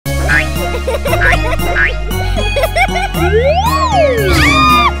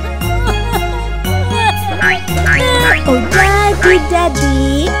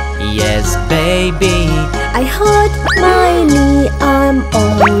Yes, baby. I hurt my knee, I'm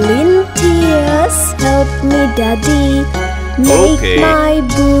all in tears. Help me, Daddy, make my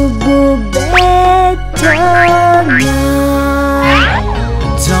boo-boo better now.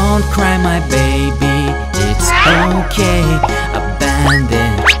 Don't cry, my baby, it's okay. A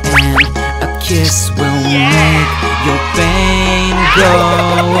bandage and a kiss will make your pain go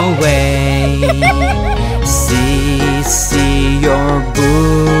away. See, your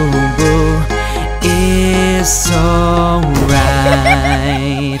boo-boo is alright.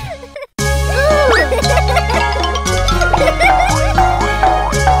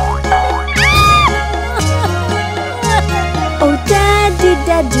 Oh, Daddy,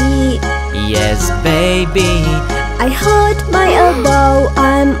 Daddy. Yes, baby. I hurt my elbow,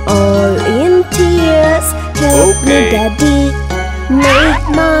 I'm all in tears. Help me, Daddy, make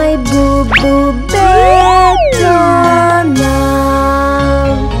my boo-boo better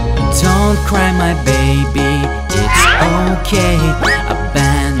now. Don't cry, my baby, it's okay. A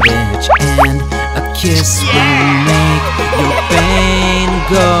bandage and a kiss will make your pain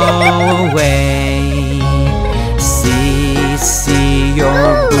go away. See,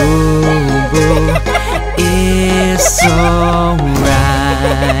 your boo-boo is alright.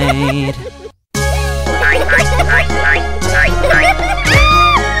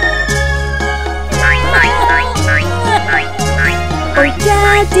 Oh,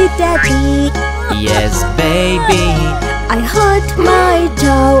 Daddy, Daddy. Yes, baby. I hurt my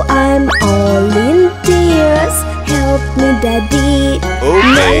toe, I'm all in tears. Help me, Daddy,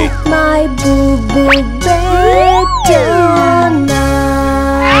 make my boo-boo better now.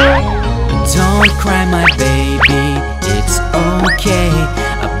 Don't cry, my baby, it's okay.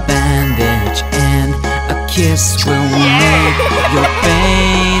 A bandage and a kiss will make your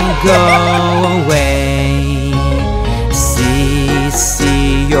pain go away.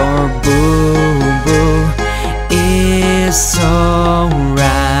 See, your boo-boo is alright.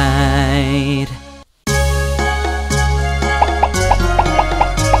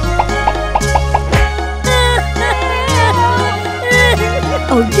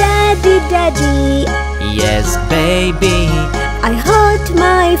 Oh, Daddy, Daddy. Yes, baby. I hurt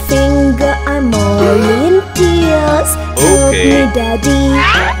my finger, I'm all in tears. Help me, Daddy,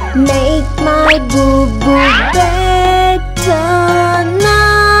 make my boo-boo better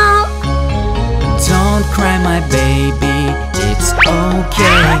now. Don't cry, my baby, it's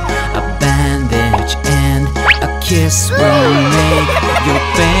okay. A bandage and a kiss will make your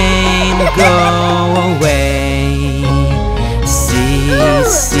pain go away.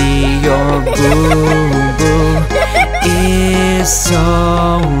 See, your boo-boo is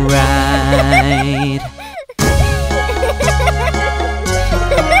alright.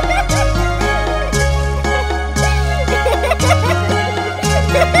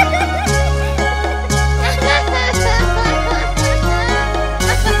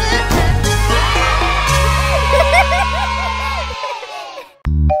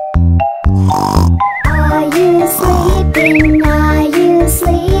 Are you sleeping? Are you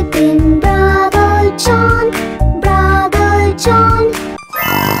sleeping, Brother John? Brother John?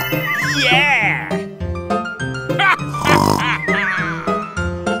 Yeah!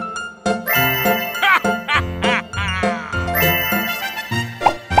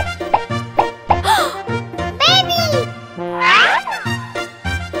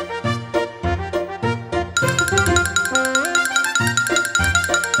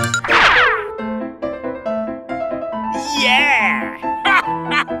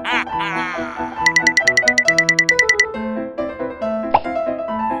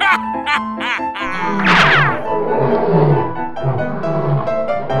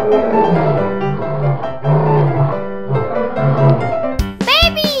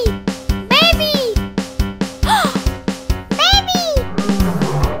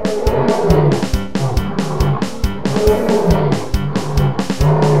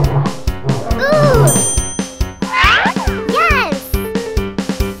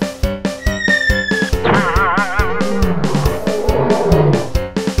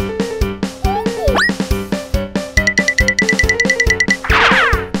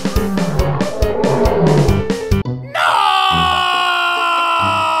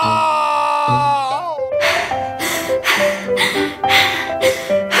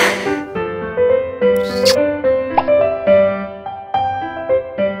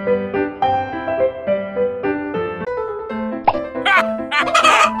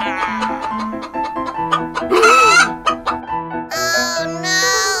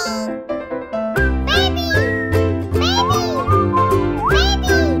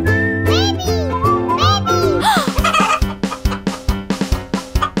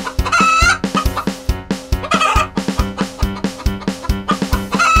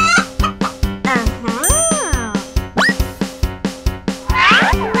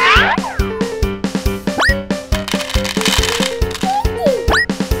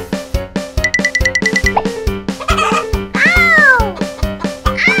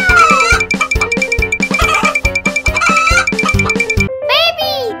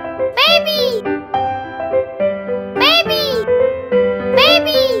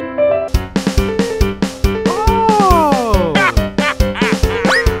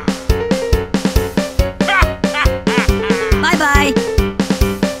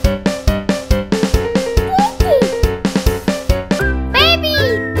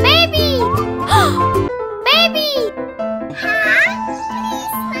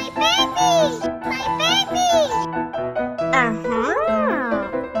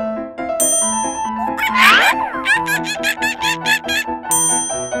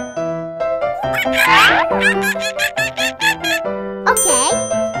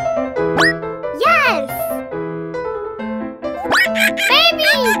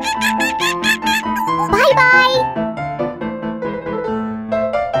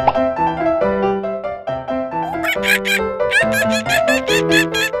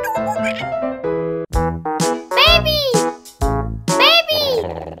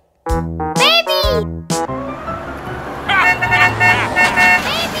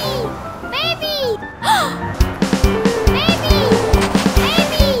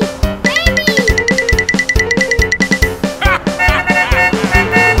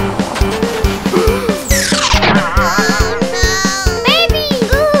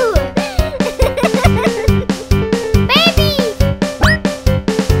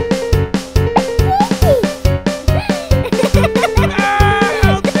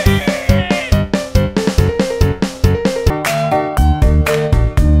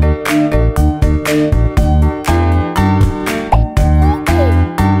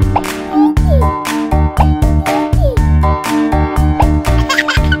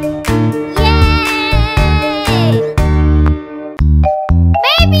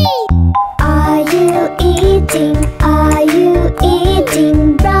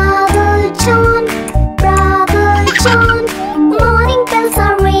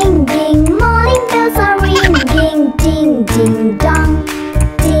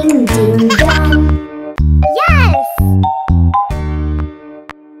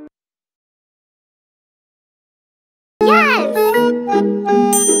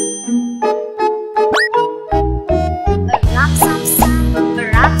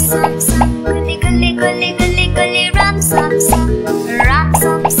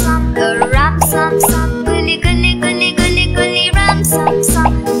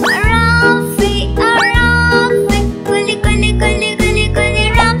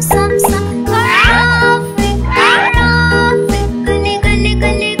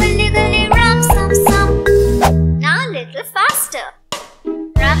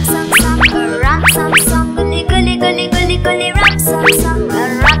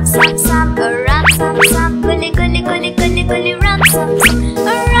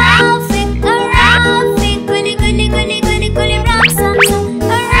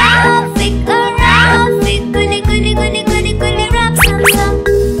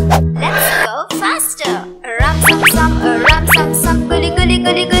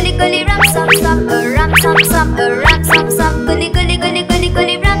 gully gully gully rum sum sum, a rum sum sum, a rum sum sum, gully gully gully gully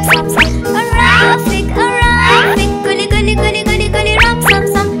gully rum sum sum, a raffic, gully gully gully gully gully rum sum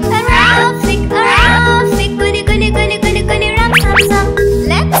sum, a raffic, gully gully gully gully gully rum sum sum.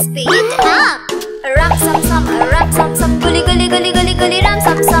 Let's speed up. A rum sum sum, a rum sum sum, gully gully gully gully gully rum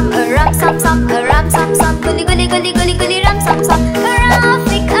sum sum, a rum sum sum, a rum sum sum, gully gully gully gully gully rum sum sum, a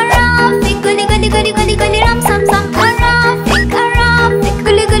raffic, gully gully gully gully gully rum sum sum, a raffic,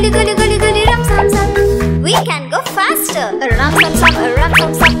 gully gully gully gully gully rum sum sum. We can go faster. A rum sum sum, a rum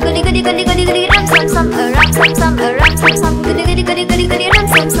sum sum, gully gully gully gully gully rum sum sum, a rum sum sum, a rum sum sum, gully gully gully gully gully rum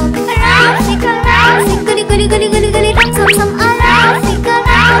sum sum, a raffic, gully gully gully gully gully rum sum sum, a raffic,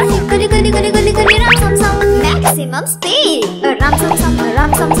 gully gully gully gully gully rum sum sum. Maximum speed. A rum sum sum, a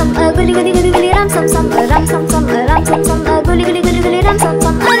rum sum sum, a gully gully gully gully rum sum sum, a rum sum sum, a rum sum sum, a gully gully gully gully rum sum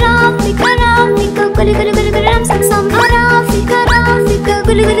sum, a raffic, gully gully gully gully rum sum sum, a raffic,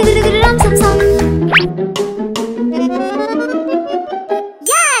 gully gully gully gully rum sum sum.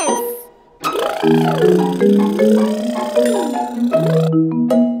 Yes!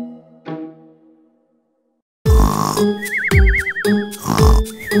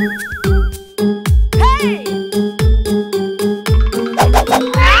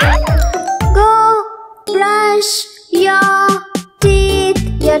 Go brush your teeth,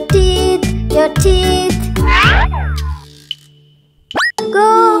 your teeth, your teeth.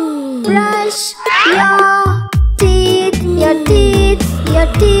 Go brush your teeth, your teeth, your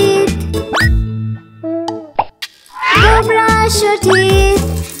teeth. Go brush your teeth,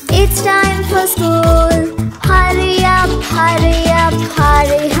 it's time for school. Hurry up, hurry up,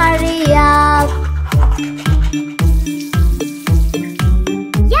 hurry, hurry up.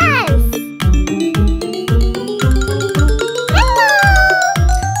 Yes!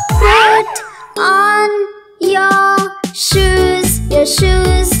 Put on your shoes, your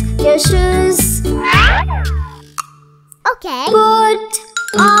shoes, your shoes. Okay. Put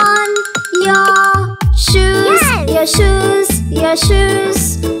on your shoes, your shoes, your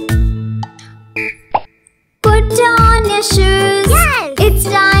shoes. Put on your shoes. Yes. It's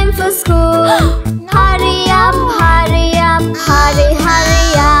time for school. Hurry up, hurry up, hurry,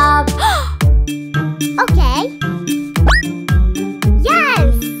 hurry up. Okay.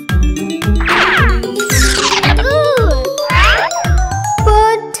 Yes. Good.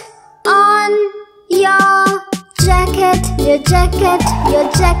 Put on your jacket, your jacket, your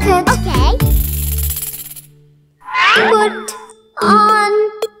jacket. Okay. Put on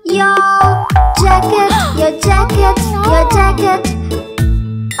your jacket, your jacket, your jacket.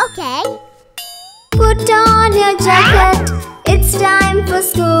 Okay. Put on your jacket. It's time for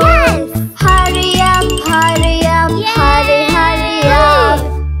school. Yes. Hurry up, hurry up, hurry, hurry up.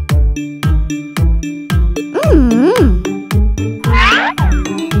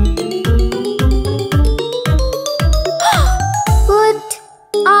 Put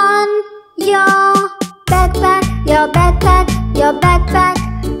on your backpack, your backpack, your backpack.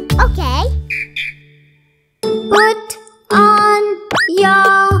 Okay. Put on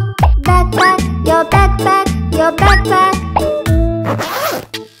your backpack, your backpack, your backpack.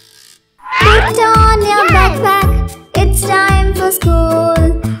 Put on your backpack. It's time for school.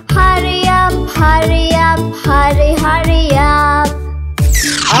 Hurry up, hurry up, hurry, hurry up.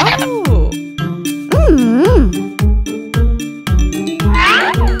 Oh!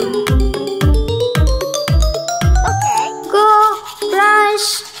 Go brush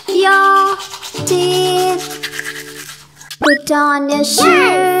your teeth. Put on your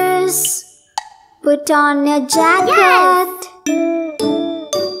shoes. Put on your jacket.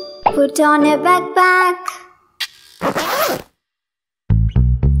 Put on your backpack.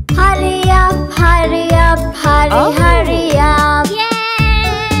 Hurry up, hurry up, hurry, hurry up. Yay!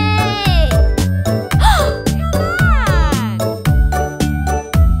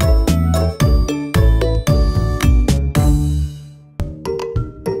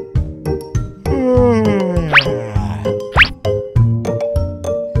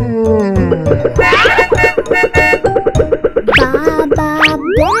 Baba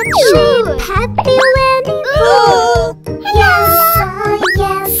Black Sheep, happy wedding food.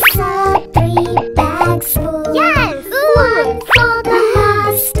 Yes sir, 3 bags full. Yes, one for the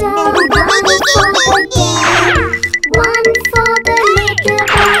master, one for the gang, one for the little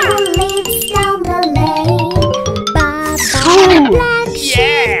boy who lives down the lane. Baba Black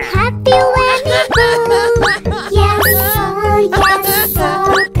Sheep, happy wedding food. Yes sir,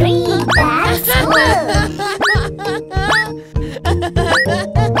 3 bags full.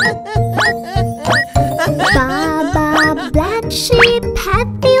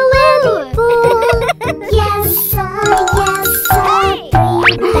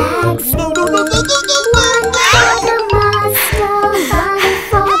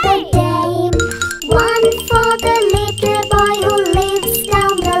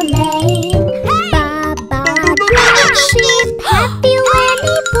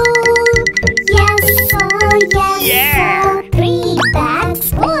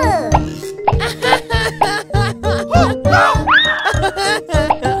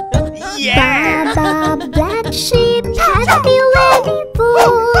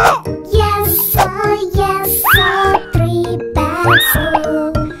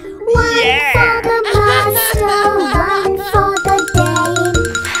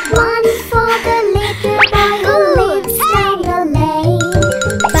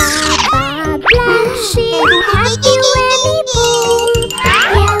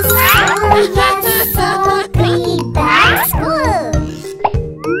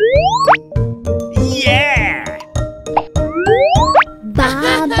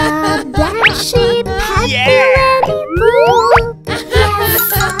 sheep, happy when he pulled. Yes,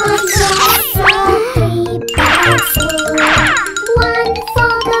 three bags full. One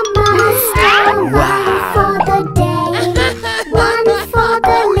for the master, one for the day, one for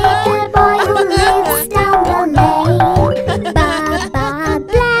the little boy who lives down the lane. Baba,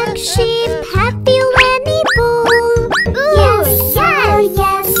 black sheep, happy when he pulled. Yes, three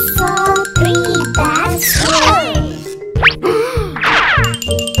bags full.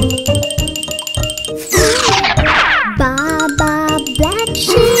 Baba, black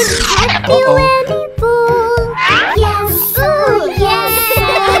sheep, happy when he pulled. Yes, that's full.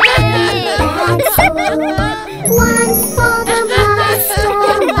 One for the master,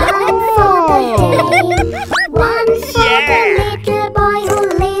 one for the day, one for the little boy who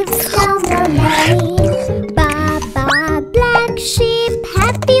lives down the lane. Baba, black sheep,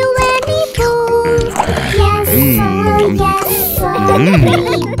 happy when he pulled. Yes,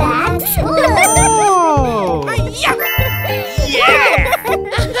 three bags full.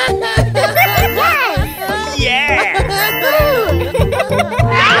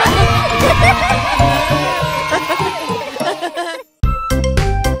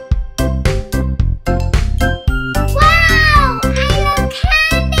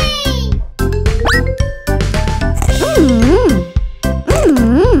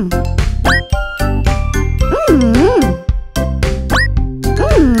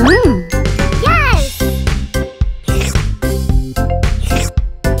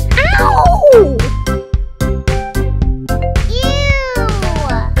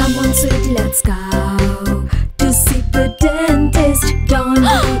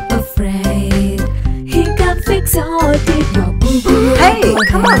 Hey,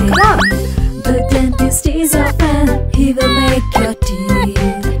 come on. The dentist is your friend. He will make your teeth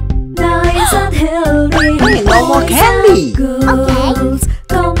nice and healthy. Hey, no more candy. Girls,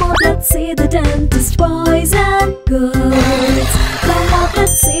 come on, let's see the dentist, boys and girls. Come on,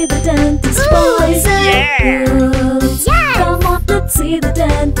 let's see the dentist, boys and girls. Come on, let's see the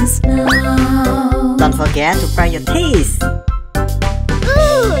dentist now. Don't forget to brush your teeth.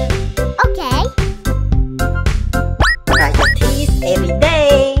 Okay. Brush your teeth every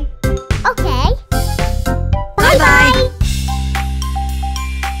day. Okay. Bye-bye.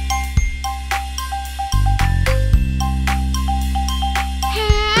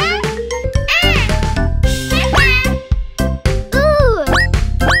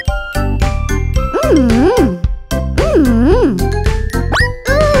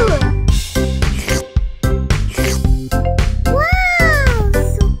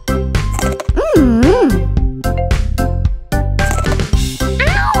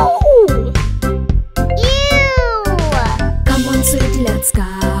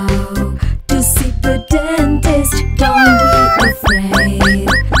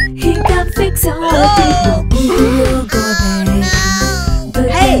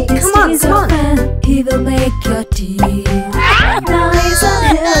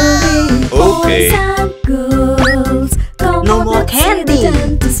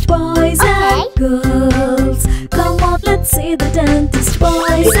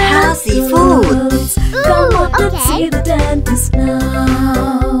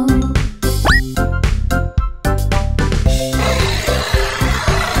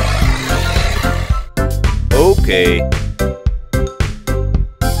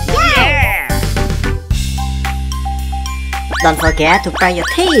 Don't forget to brush your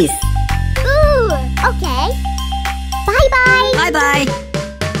teeth. Okay. Bye-bye. Bye-bye.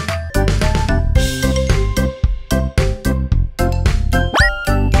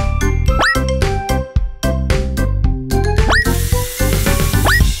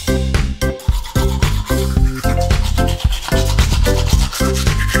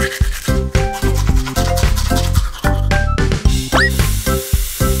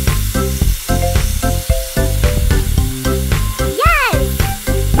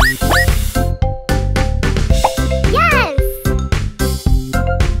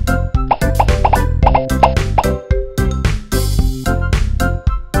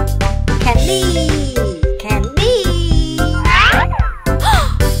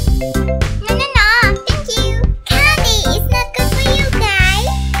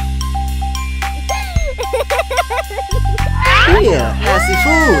 Healthy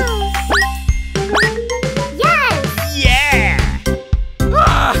food.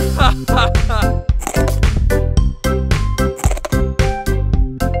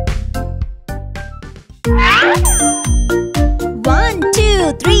 One, two,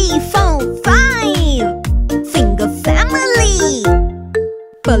 three, four, five. Finger family.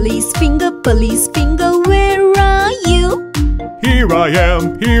 Police finger, where are you? Here I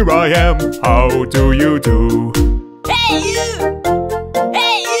I am, how do you do? Hey you!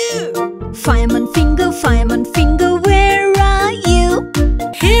 Hey you! Fireman finger, where are you?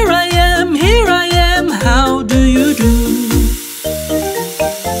 Here I am, how do you do?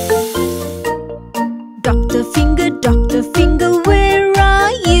 Doctor finger, where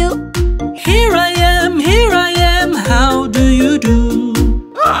are you? Here I am, how do you do?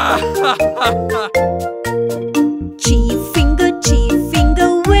 Chief finger,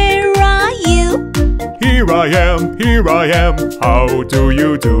 where are you? Here I am, how do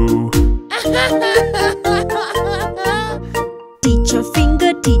you do? Teacher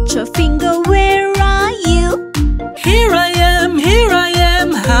finger, where are you? Here I am,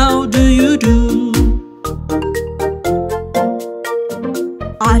 how do you do?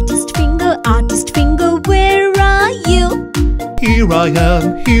 Artist finger, where are you? Here I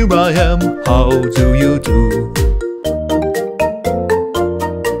am, how do you do?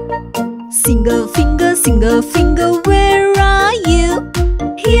 Singer finger, where are you?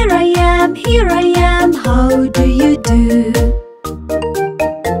 Here I am, how do you do?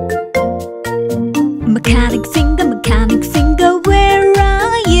 Mechanic finger, where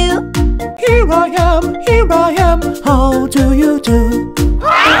are you? Here I am, how do you do?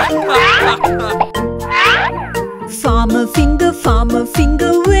 Farmer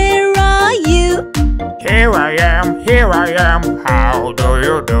finger, where are you? Here I am, how do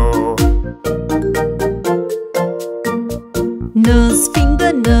you do? Nurse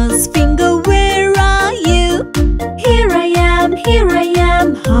finger, where are you? Here I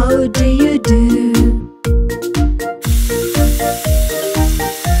am, how do you do?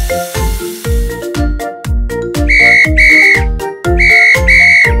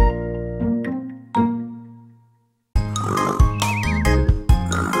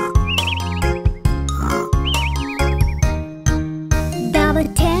 There were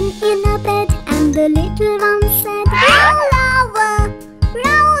 10 in a bed, and the little one said, roll over.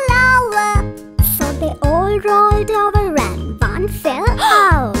 So they all rolled over, and one fell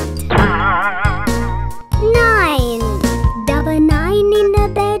out. 9. There were 9 in a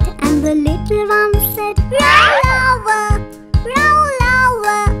bed, and the little one said, roll over.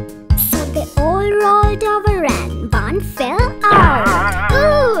 So they all rolled over, and one fell out.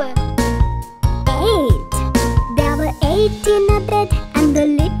 Ooh. 8. There were 8 in a bed, and the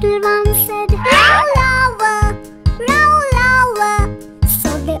little one said, roll over. So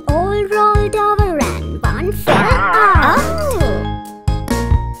they all rolled over, and one fell out.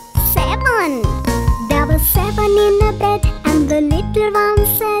 7. There were 7 in a bed, and the little one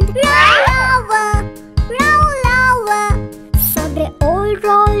said, roll over. So they all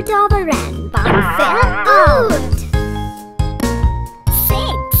rolled over, and one fell out. 6.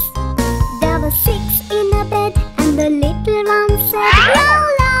 There were 6 in a bed, and the little one said,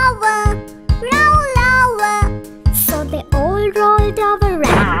 roll over. So they all rolled over, and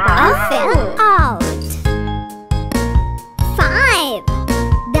one fell out. 5.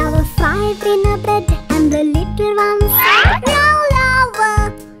 There were 5 in a bed, and the little one said,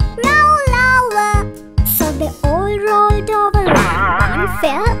 roll over. So they all rolled over, and one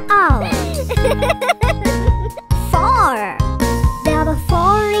fell out. 4. There were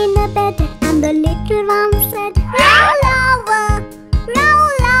 4 in a bed, and the little one said, roll over.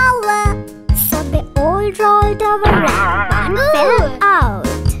 So they all rolled over, and one fell out.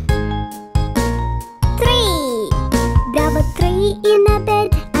 3. There were 3 in a bed,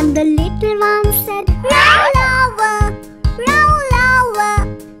 and the little one said, roll over.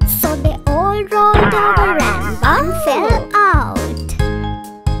 So they all rolled over, and one fell out.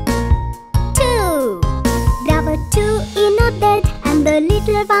 2. There were 2 in a bed, and the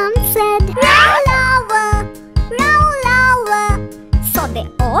little one said, roll over. So they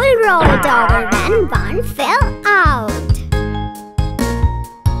all rolled over, and one fell out.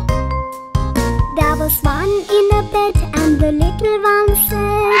 There was 1 in a bed, and the little one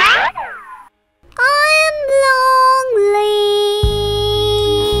said, I'm lonely.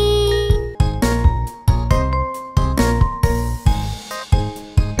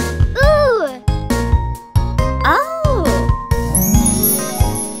 Ooh. Oh.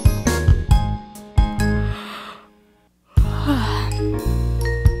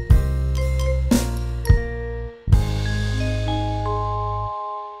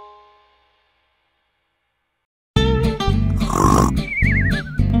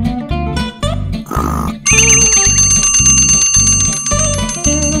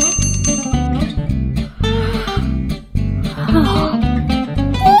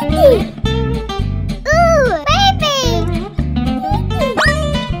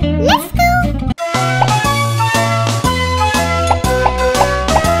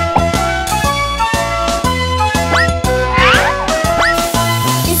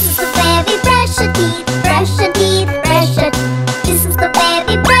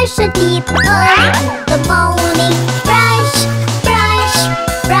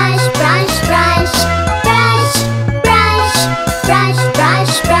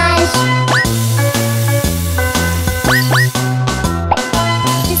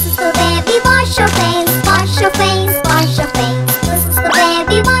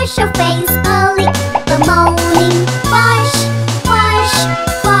 wash your face early in the morning. Wash, wash,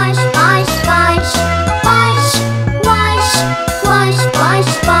 wash, wash, wash, wash, wash, wash,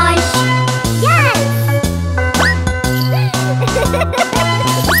 wash, wash. Yes!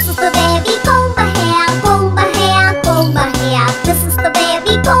 This is the baby comb my hair, comb my hair, comb my hair. This is the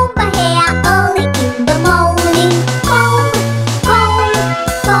baby comb my hair early in the morning. Comb, comb,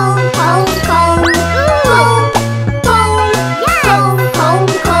 comb, comb, comb, comb, comb, comb, comb,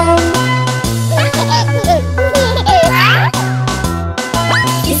 comb.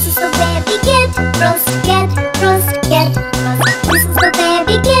 This is the baby get roast, get roast, get roast. This is the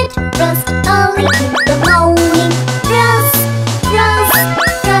baby get roast early in the morning. Roast, roast,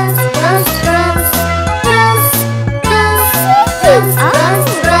 roast, roast, roast, roast, roast, roast,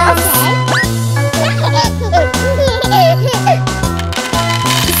 roast, roast.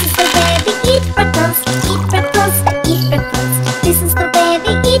 This is the baby eat breakfast, eat breakfast, eat breakfast. This is the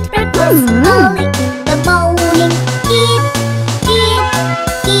baby eat breakfast early in the morning. Eat, eat,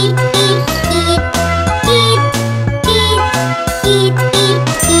 eat, eat, eat, eat, eat, eat, eat,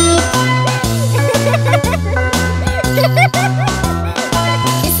 eat.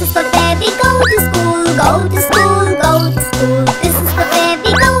 This is the baby go to school, go to school, go to school. This is the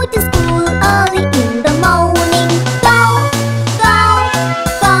baby go to school early in the morning. Go, go,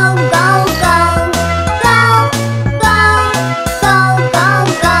 go, go, go, go, go, go, go,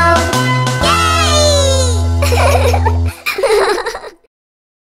 go. Yay!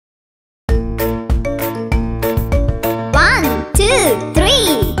 1, 2,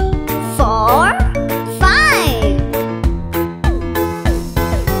 3, 4, 5.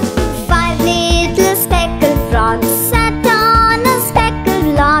 5 little speckled frogs sat on a speckled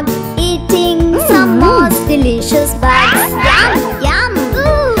log, eating some most delicious bugs. Yum, yum.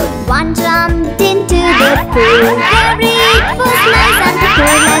 One jumped into the pool where it was nice and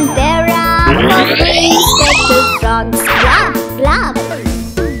cool, and there are 4 green speckled frogs. Glub, glub.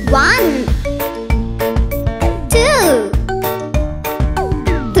 1, 2,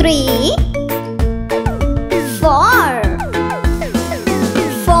 3, 4.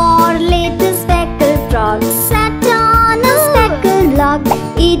 4 little speckled frogs sat on a speckled log,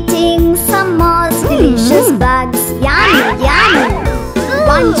 eating some most delicious bugs. Yum, yum.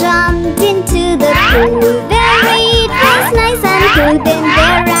 One jumped into the pool where it was nice and cool. Then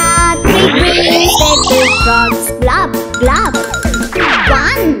there are 3 green speckled frogs. Glub, glub.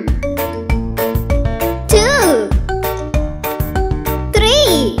 1, 2,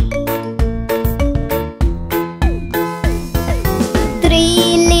 3. 3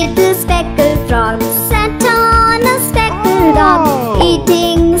 little speckled frogs sat on a speckled dog,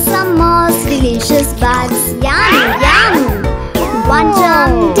 eating some most delicious bugs. Yum, yum. One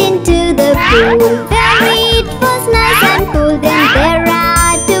jumped into the pool where it was nice and cool. Then there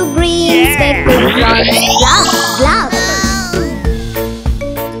are 2 green speckled frogs. Glub, glub.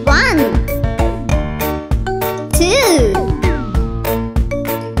 1, 2.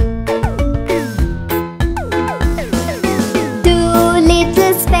 2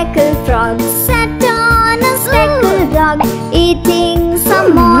 little speckled frogs sat on a speckled dog, eating some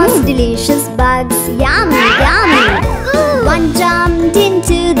most delicious bugs. Yum, yum. One jumped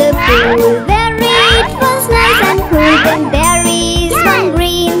into the pool where it was nice and cool. Then there is 1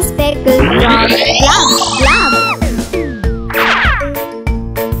 green speckled frog. Glub, glub.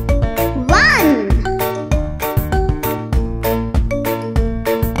 1.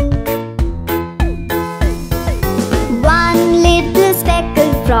 1 little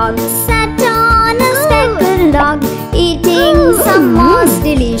speckled frog sat on a speckled log, eating some most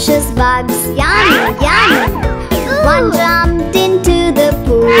delicious bugs. Yum, yum. One jumped into the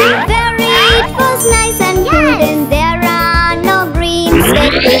pool where it was nice and cool. And there are no green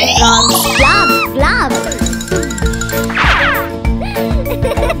speckled frogs. Glub, glub.